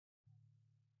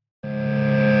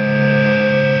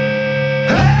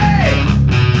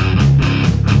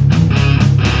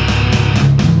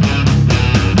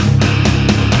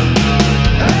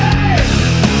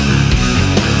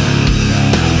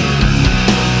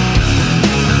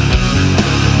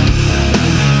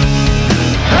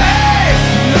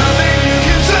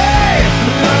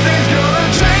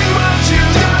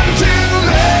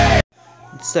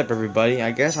What's up, everybody?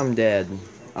 I guess I'm dead.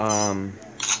 I'll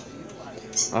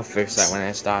fix that when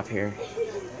I stop here.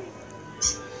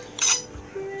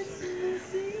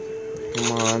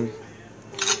 Come on.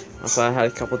 I thought I had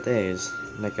a couple days.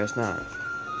 I guess not.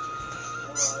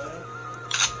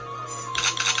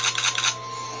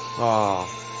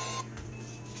 Oh.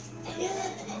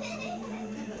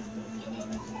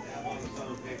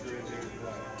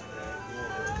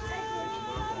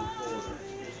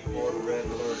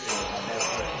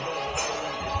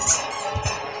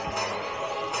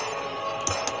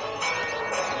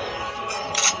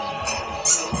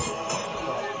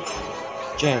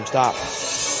 Jam, stop.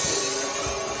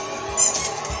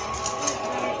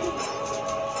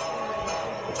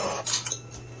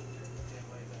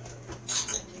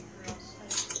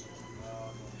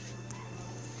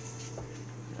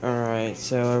 Alright,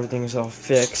 so everything's all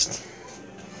fixed.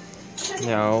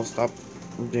 No, stop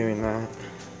doing that.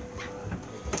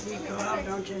 You go out,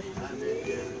 don't you?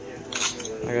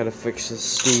 I gotta fix this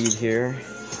steed here.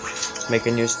 Make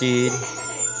a new steed.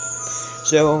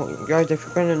 So, guys, if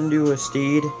you're gonna do a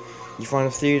steed, you find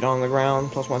a steed on the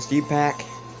ground, plus one steed pack.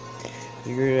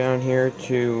 You go down here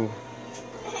to...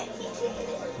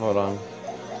 Hold on.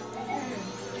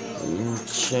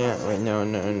 Enchant... Wait, no.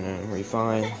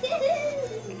 Refine.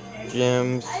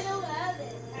 Gems.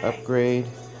 Upgrade.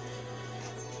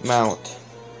 Mount.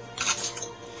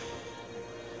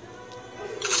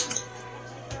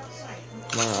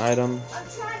 My item.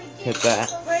 Hit that.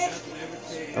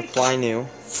 Apply new.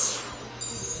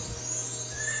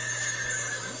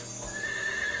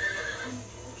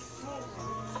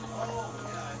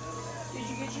 Did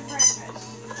you get your breakfast?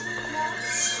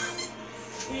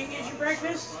 Did you get your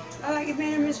breakfast? I like it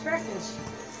made him his breakfast.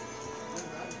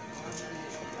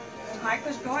 Mike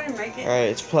was going to make it. Alright,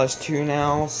 it's +2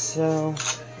 now, so...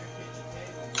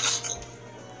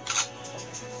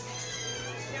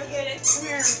 You'll get it. Come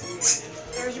here.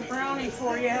 There's a brownie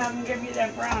for you. Have him give you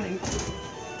that brownie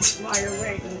while you're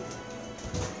waiting.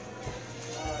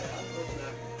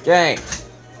 James!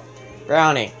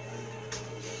 Brownie!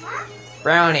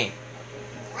 Brownie!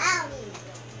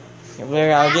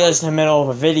 I'll do this in the middle of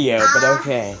a video, but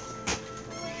okay.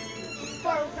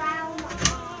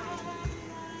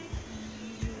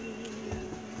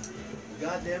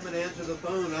 God damn it, answer the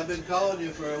phone. I've been calling you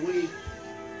for a week.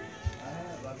 I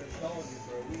have. I've been calling you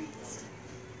for a week.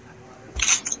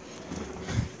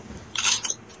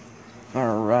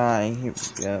 Alright, here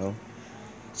we go.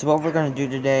 So what we're gonna do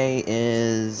today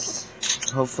is...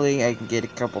 Hopefully I can get a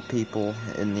couple people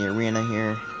in the arena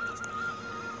here.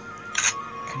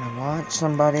 Can I watch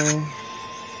somebody?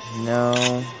 No.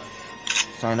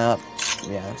 Sign up?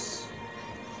 Yes.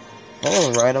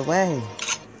 Oh, right away.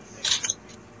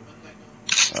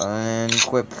 And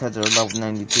quit because they're level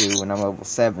 92 and I'm level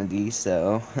 70,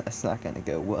 so that's not gonna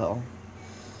go well.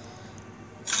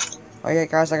 Oh yeah,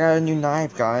 guys, I got a new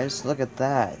knife, guys. Look at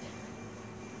that.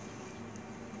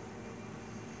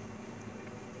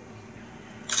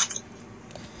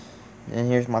 And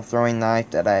here's my throwing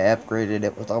knife that I upgraded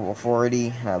it with level 40.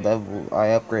 I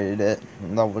upgraded it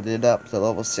and leveled it up to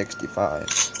level 65.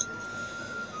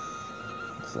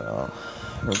 So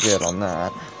we're good on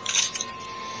that.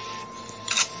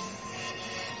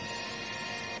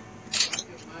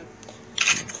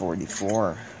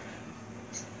 .44.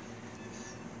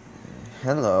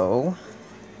 Hello.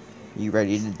 You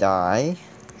ready to die?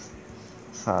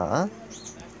 Huh?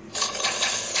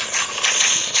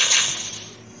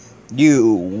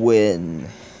 You win.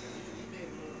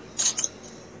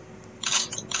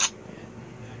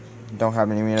 Don't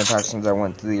have any arena packs since I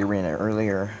went to the arena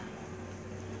earlier.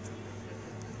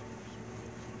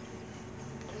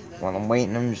 While I'm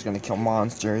waiting, I'm just gonna kill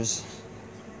monsters.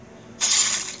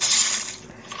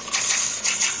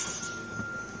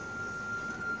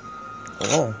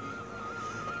 Oh,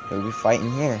 who we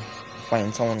fighting here?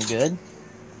 Fighting someone good?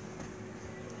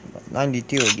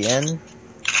 92 again.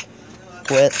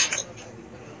 Quit.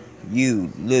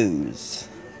 You lose.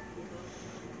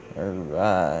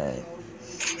 Alright.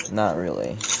 Not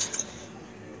really.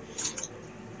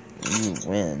 You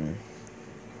win.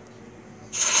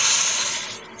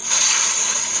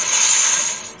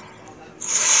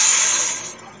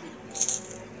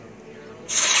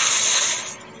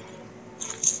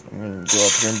 I'm gonna go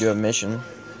up here and do a mission.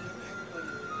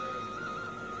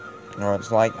 Or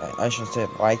it's like, I should say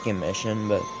like a mission,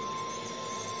 but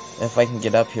if I can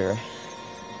get up here.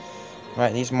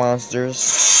 Alright, these monsters.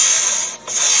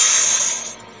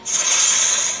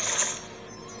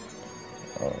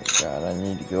 Oh god, I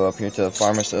need to go up here to the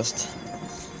pharmacist.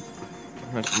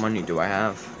 How much money do I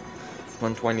have?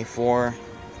 124.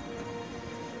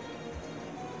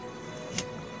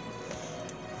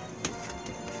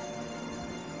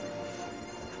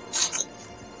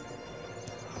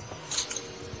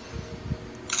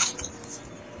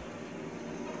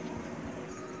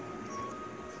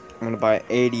 I'm gonna buy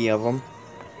 80 of them.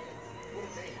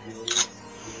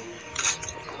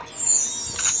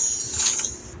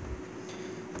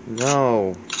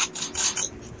 No.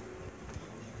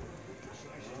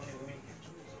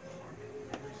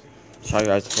 Sorry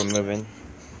guys for moving.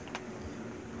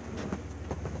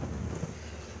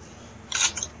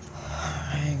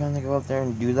 I'm gonna go up there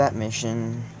and do that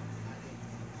mission.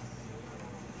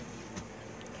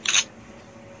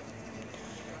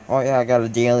 Oh yeah, I got a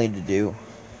daily to do.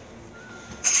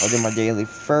 I'll do my daily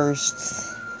first.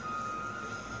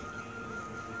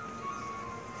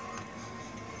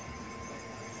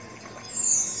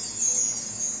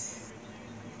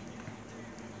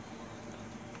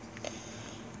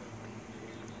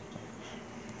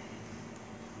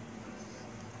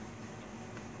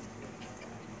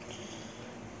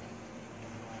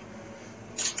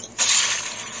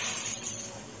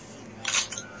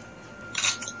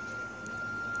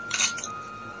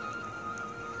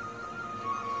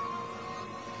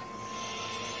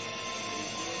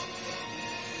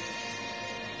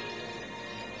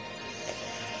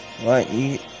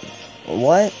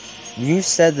 What? You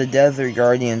said the Desert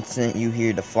Guardian sent you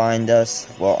here to find us?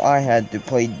 Well, I had to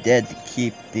play dead to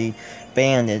keep the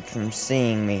bandits from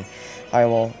seeing me. I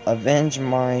will avenge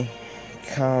my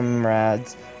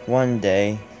comrades one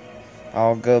day.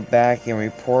 I'll go back and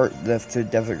report this to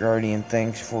Desert Guardian.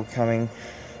 Thanks for coming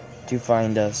to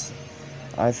find us.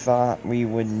 I thought we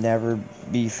would never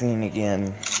be seen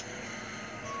again.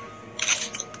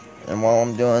 And while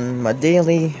I'm doing my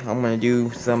daily, I'm gonna do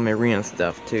some arena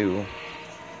stuff too.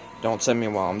 Don't send me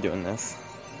while I'm doing this.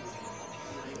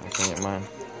 I can get mine.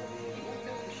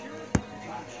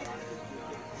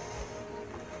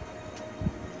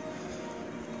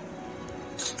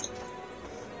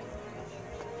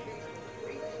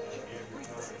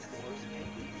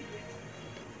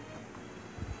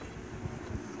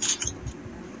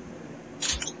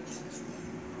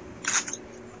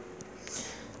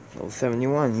 Level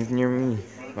 71, he's near me.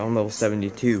 Well, I'm level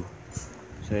 72.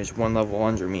 So there's one level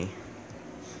under me.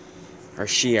 Or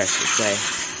she, I should say.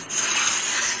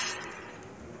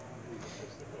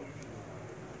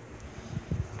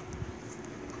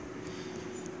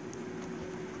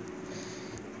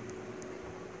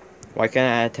 Why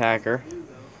can't I attack her?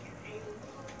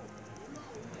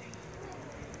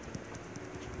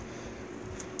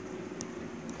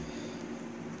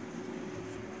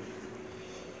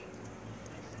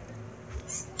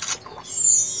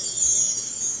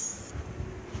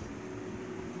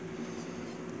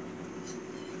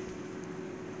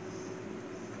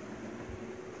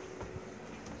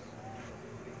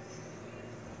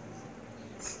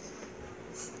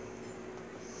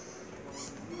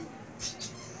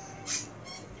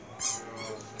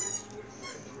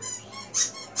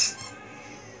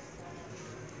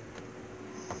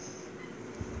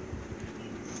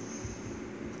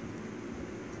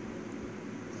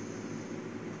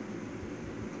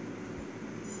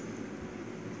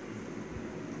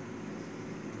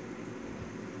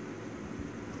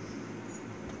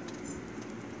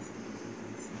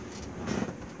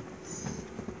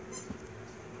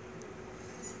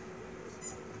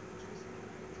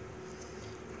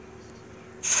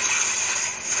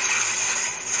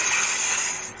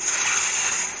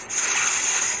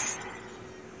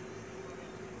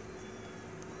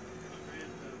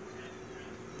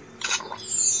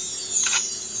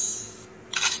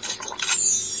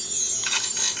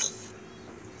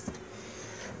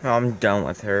 No, I'm done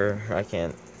with her. I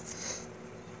can't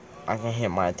hit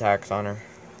my attacks on her.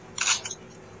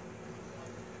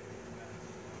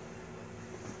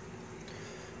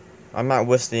 I'm not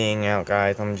whistling out,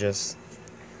 guys.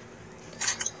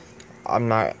 I'm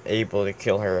not able to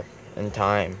kill her in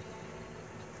time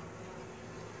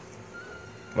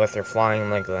with her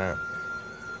flying like that.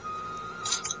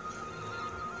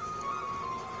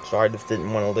 So I just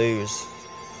didn't want to lose.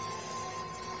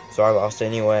 So I lost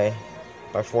anyway.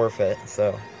 By forfeit,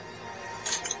 so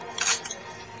that's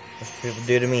what people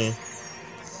do to me.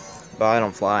 But I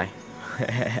don't fly.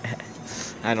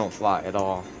 I don't fly at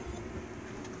all.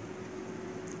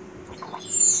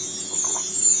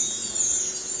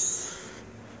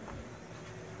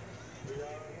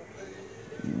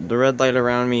 The red light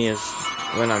around me is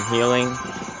when I'm healing.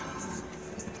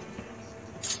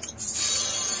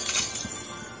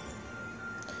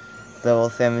 Level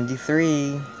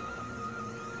 73.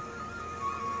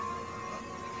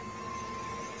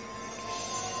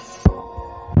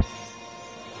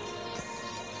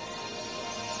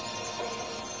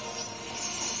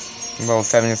 Level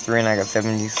 73 and I got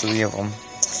 73 of them.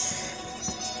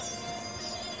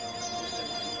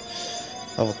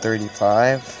 Level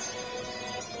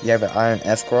 35. You have an Iron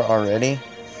Escort already?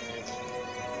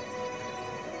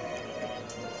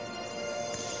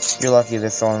 You're lucky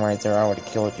this song right there, I would have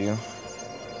killed you.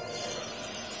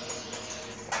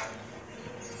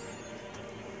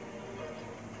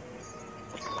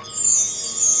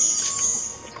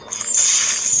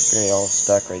 You're all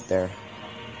stuck right there.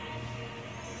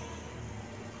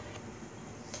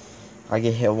 I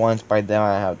get hit once by them,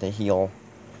 I have to heal.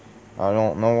 I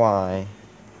don't know why.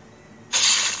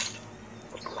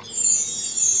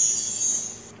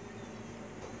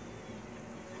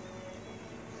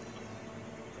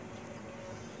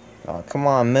 Oh, come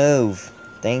on, move.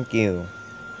 Thank you.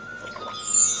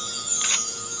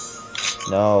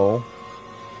 No.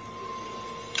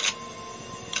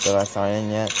 Did I sign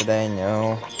in yet today?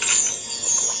 No.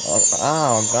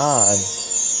 Oh God.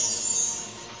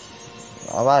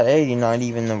 About 80, not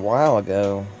even a while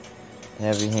ago.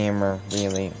 Heavy hammer,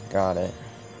 really, got it.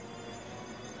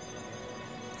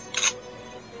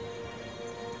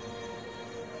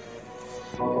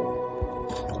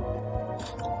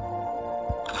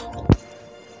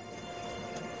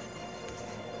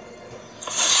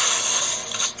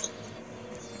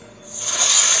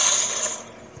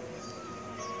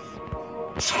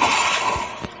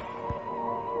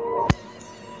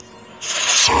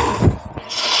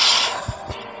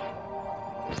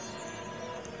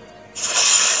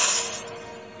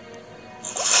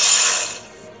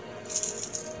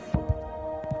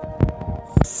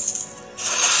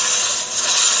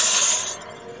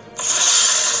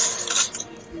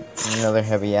 Another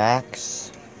heavy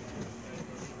axe.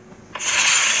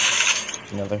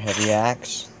 Another heavy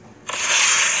axe.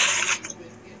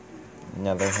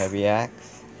 Another heavy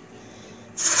axe.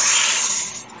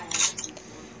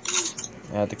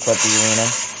 I have to quit the arena.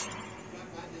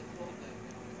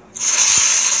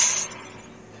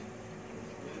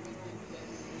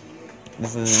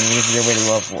 This is an easier way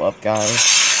to level up,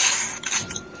 guys.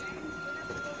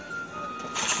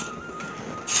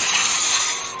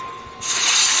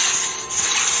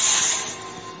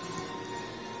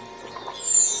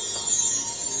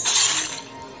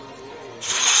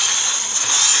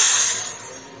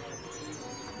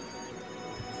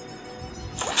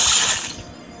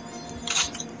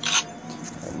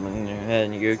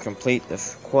 And you complete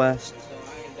this quest.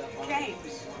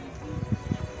 James.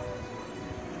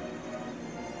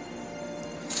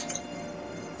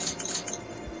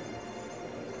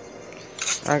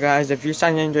 Alright guys, if you're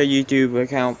signed into a YouTube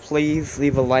account, please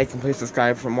leave a like and please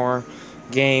subscribe for more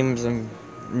games and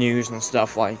news and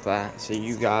stuff like that. See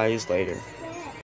you guys later.